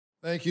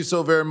Thank you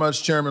so very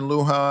much, Chairman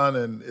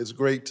Lujan, and it's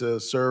great to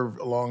serve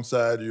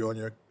alongside you on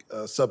your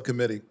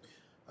subcommittee.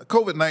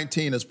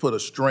 COVID-19 has put a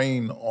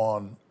strain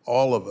on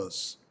all of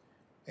us,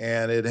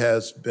 and it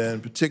has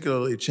been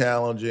particularly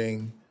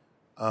challenging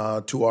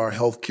to our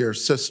healthcare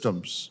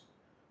systems.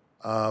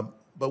 Uh,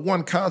 but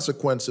one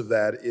consequence of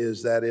that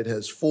is that it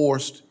has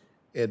forced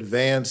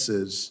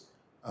advances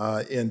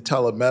in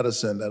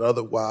telemedicine that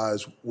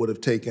otherwise would have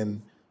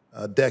taken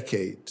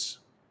decades.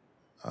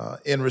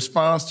 In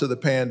response to the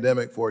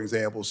pandemic, for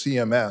example,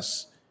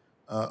 CMS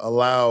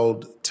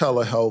allowed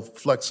telehealth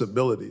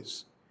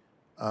flexibilities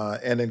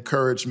and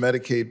encouraged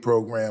Medicaid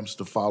programs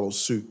to follow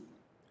suit.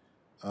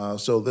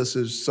 So this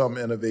is some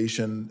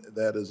innovation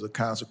that is a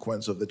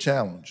consequence of the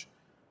challenge.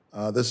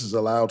 This has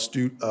allowed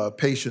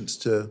patients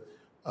to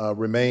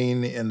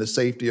remain in the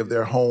safety of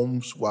their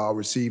homes while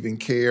receiving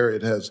care.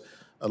 It has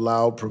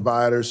allowed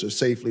providers to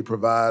safely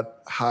provide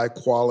high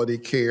quality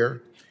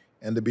care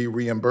and to be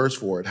reimbursed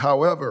for it.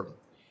 However,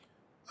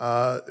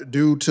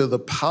 due to the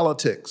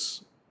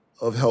politics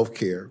of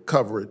healthcare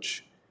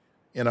coverage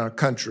in our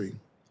country,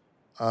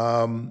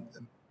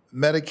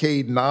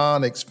 Medicaid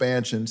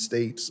non-expansion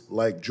states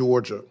like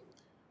Georgia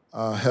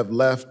have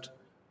left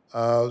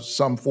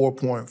some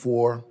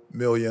 4.4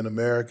 million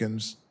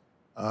Americans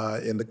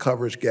in the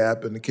coverage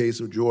gap. In the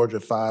case of Georgia,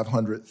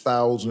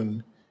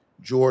 500,000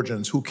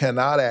 Georgians who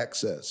cannot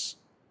access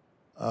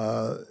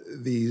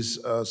these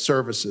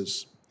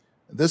services.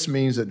 This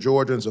means that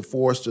Georgians are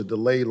forced to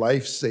delay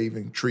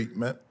life-saving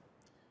treatment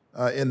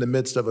in the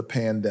midst of a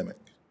pandemic.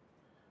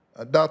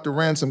 Dr.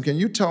 Ransom, can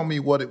you tell me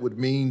what it would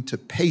mean to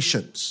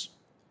patients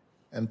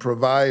and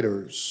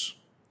providers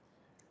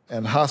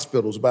and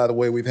hospitals? By the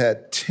way, we've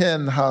had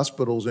 10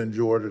 hospitals in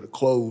Georgia to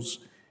close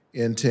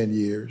in 10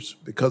 years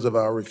because of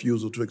our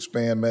refusal to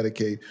expand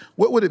Medicaid.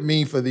 What would it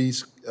mean for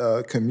these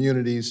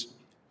communities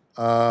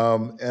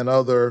and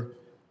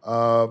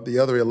the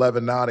other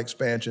 11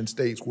 non-expansion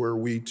states were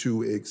we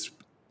to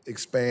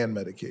expand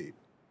Medicaid?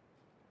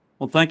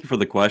 Well, thank you for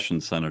the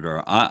question,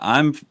 Senator.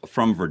 I'm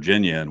from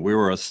Virginia, and we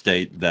were a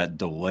state that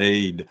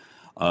delayed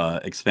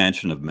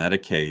expansion of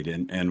Medicaid.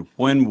 And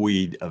when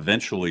we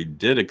eventually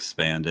did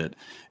expand it,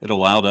 it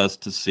allowed us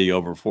to see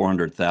over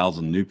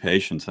 400,000 new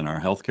patients in our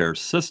healthcare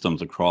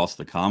systems across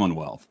the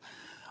Commonwealth.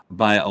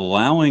 By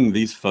allowing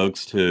these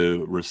folks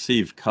to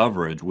receive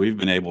coverage, we've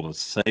been able to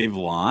save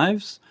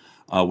lives.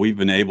 We've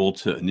been able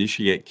to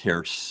initiate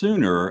care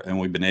sooner, and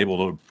we've been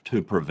able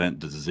to prevent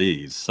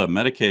disease. So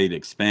Medicaid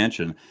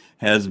expansion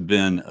has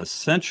been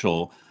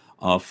essential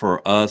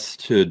for us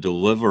to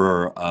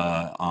deliver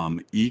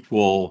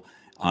equal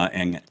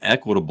and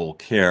equitable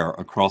care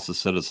across the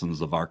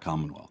citizens of our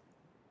Commonwealth.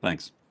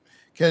 Thanks.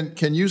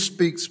 Can you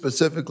speak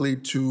specifically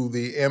to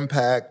the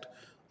impact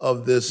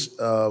of this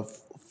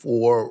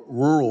for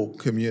rural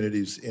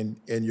communities in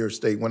your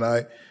state? When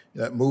I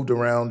moved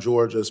around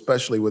Georgia,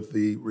 especially with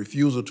the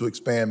refusal to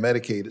expand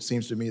Medicaid, it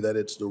seems to me that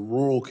it's the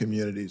rural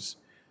communities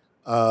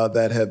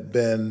that have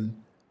been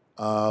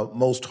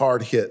most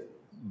hard hit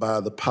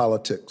by the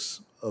politics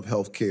of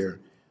healthcare.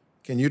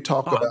 Can you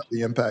talk about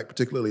the impact,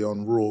 particularly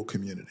on rural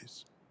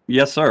communities?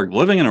 Yes, sir.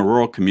 Living in a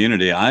rural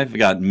community, I've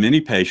got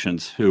many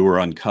patients who were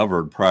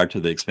uncovered prior to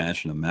the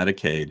expansion of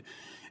Medicaid.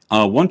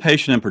 One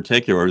patient in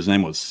particular, his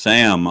name was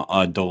Sam,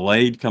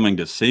 delayed coming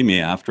to see me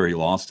after he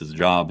lost his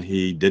job.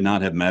 He did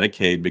not have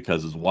Medicaid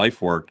because his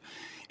wife worked,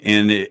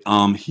 and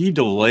he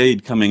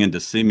delayed coming in to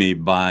see me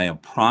by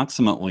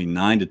approximately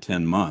 9 to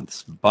 10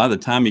 months. By the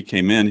time he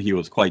came in, he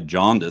was quite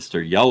jaundiced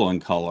or yellow in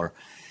color,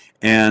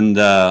 and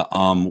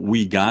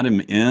we got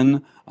him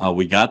in.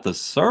 We got the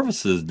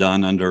services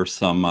done under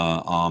some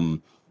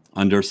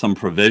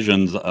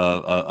provisions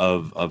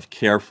of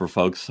care for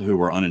folks who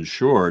were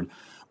uninsured.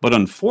 But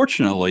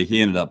unfortunately,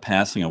 he ended up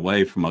passing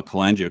away from a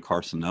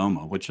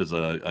cholangiocarcinoma, which is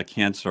a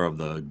cancer of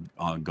the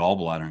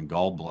gallbladder and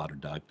gallbladder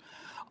duct.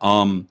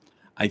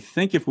 I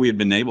think if we had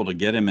been able to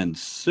get him in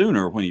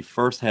sooner when he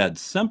first had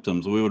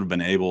symptoms, we would have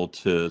been able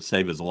to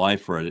save his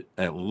life or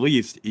at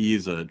least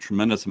ease a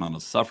tremendous amount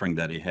of suffering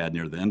that he had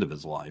near the end of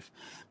his life.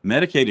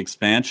 Medicaid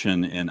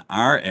expansion in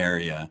our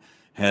area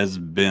has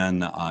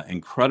been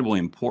incredibly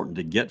important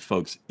to get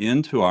folks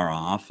into our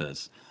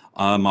office.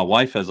 My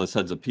wife, as I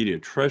said, is a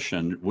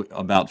pediatrician.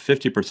 About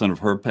 50% of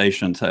her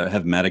patients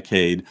have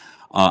Medicaid.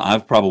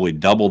 I've probably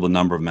doubled the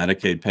number of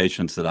Medicaid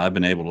patients that I've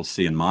been able to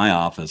see in my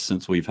office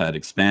since we've had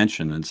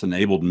expansion. And it's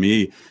enabled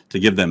me to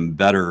give them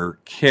better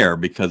care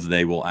because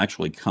they will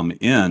actually come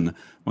in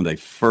when they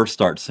first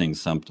start seeing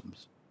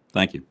symptoms.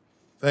 Thank you.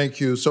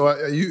 Thank you.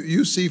 So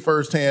you see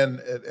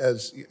firsthand,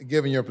 as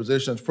given your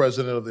position as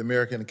president of the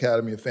American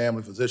Academy of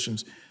Family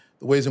Physicians,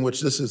 the ways in which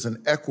this is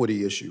an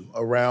equity issue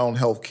around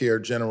healthcare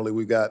generally.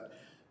 We've got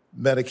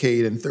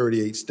Medicaid in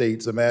 38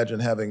 states. Imagine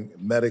having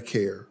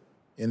Medicare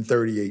in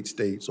 38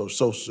 states or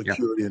Social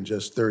Security in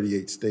just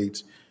 38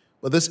 states.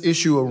 But this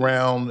issue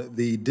around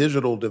the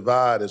digital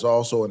divide is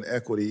also an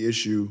equity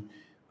issue.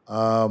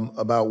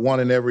 About 1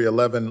 in every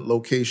 11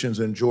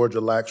 locations in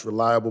Georgia lacks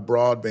reliable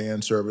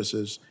broadband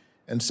services,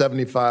 and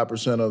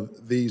 75%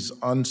 of these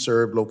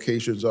unserved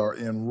locations are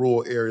in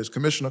rural areas.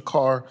 Commissioner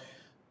Carr,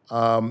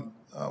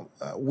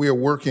 we're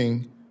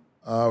working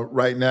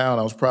right now, and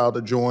I was proud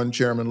to join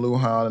Chairman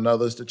Lujan and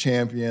others to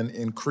champion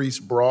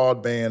increased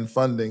broadband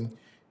funding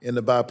in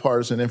the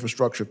bipartisan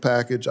infrastructure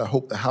package. I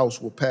hope the House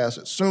will pass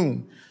it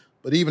soon.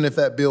 But even if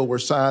that bill were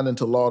signed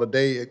into law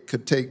today, it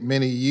could take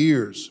many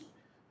years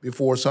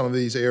before some of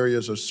these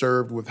areas are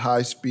served with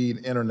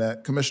high-speed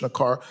internet. Commissioner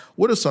Carr,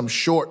 what are some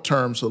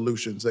short-term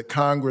solutions that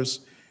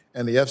Congress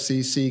and the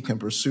FCC can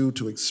pursue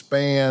to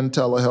expand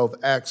telehealth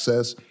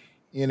access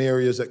in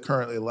areas that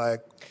currently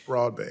lack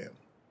broadband?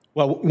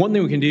 Well, one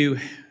thing we can do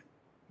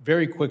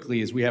very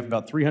quickly is we have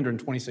about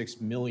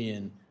 $326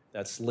 million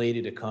that's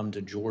slated to come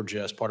to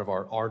Georgia as part of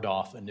our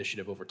RDOF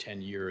initiative over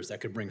 10 years.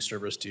 That could bring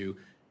service to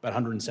about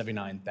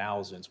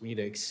 179,000. So we need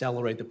to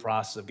accelerate the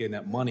process of getting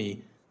that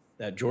money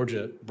that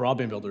Georgia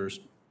broadband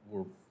builders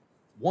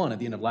won at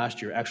the end of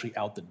last year actually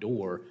out the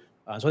door.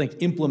 So I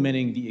think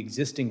implementing the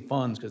existing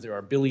funds, because there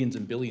are billions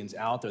and billions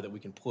out there that we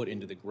can put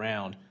into the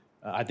ground,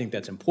 I think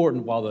that's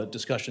important while the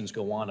discussions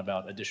go on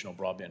about additional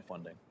broadband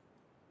funding.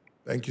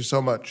 Thank you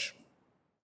so much.